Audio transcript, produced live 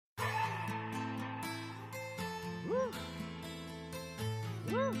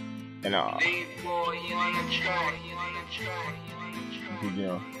And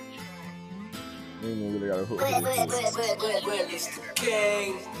again, we ain't even really got a hook for this.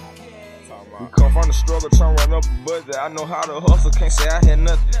 We come from the struggle, tryna run up a budget. I know how to hustle, can't say I had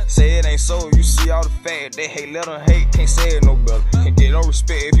nothing. Say it ain't so, you see all the fat. They hate, let them hate, can't say it no better. Can't get no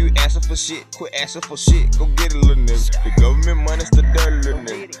respect if you asking for shit. Quit asking for shit, go get it, little nigga. The government money's the dirty, little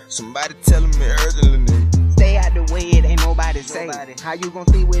nigga. Somebody telling me urgent, little nigga. Stay out the way, it ain't nobody say. How you gon'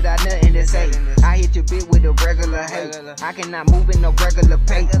 see without nothing to say? I hit your bitch with a regular hate. I cannot move in no regular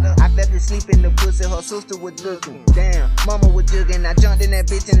pace. I fell asleep in the pussy, her sister was looking. Damn, mama was jugging. I jumped in that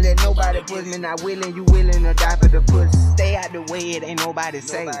bitch and let nobody push me. Not willing, you willing to die for the pussy. Stay out the way, it ain't nobody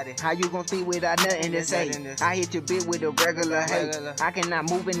say. How you gon' see without nothing to say? I hit your bitch with a regular hate. I cannot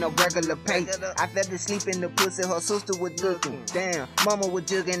move in no regular pace. I fell asleep in the pussy, her sister was looking. Damn, mama was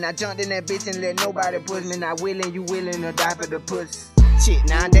jugging. I jumped in that bitch and let nobody push me. Not willing, you willing to die for the pussy. Shit,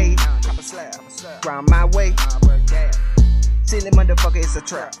 nowadays, round my way. Silly motherfucker, it's a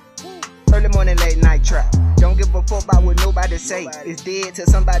trap. Early morning, late night trap. Don't give a fuck about what nobody say. It's dead till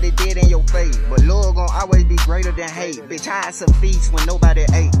somebody dead in your face. But love gon' always be greater than hate. Bitch, I had some feast when nobody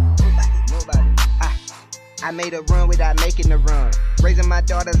ate. I made a run without making a run. Raising my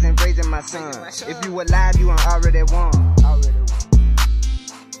daughters and raising my sons. If you alive, you already won.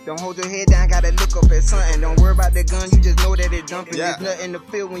 Don't hold your head down, gotta look up at something. Don't worry about the gun, you just know that it's dumping. There's nothing to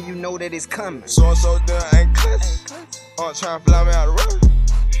feel when you know that it's coming. So done ain't clutch. Tryna fly me out the road.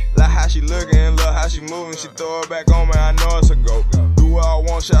 Like how she looking, look how she moving. She throw it back on me, I know it's a go. Do what I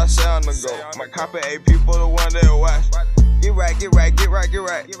want, shit I say on the go. My copy AP for the one that watch. Get right, get right, get right, get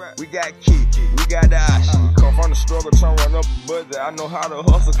right. We got key, we got the ice. We come from the struggle, tryna run up a budget. I know how to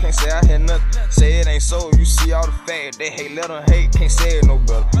hustle, can't say I had nothing. Say it ain't so, you see all the fat. They hate, let them hate, can't say it no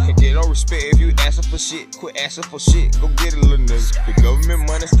better. Can't get no respect if you asking for shit. Quit asking for shit, go get it, little nigga. The government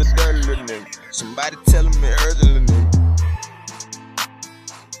money's the dirty, little nigga. Somebody telling me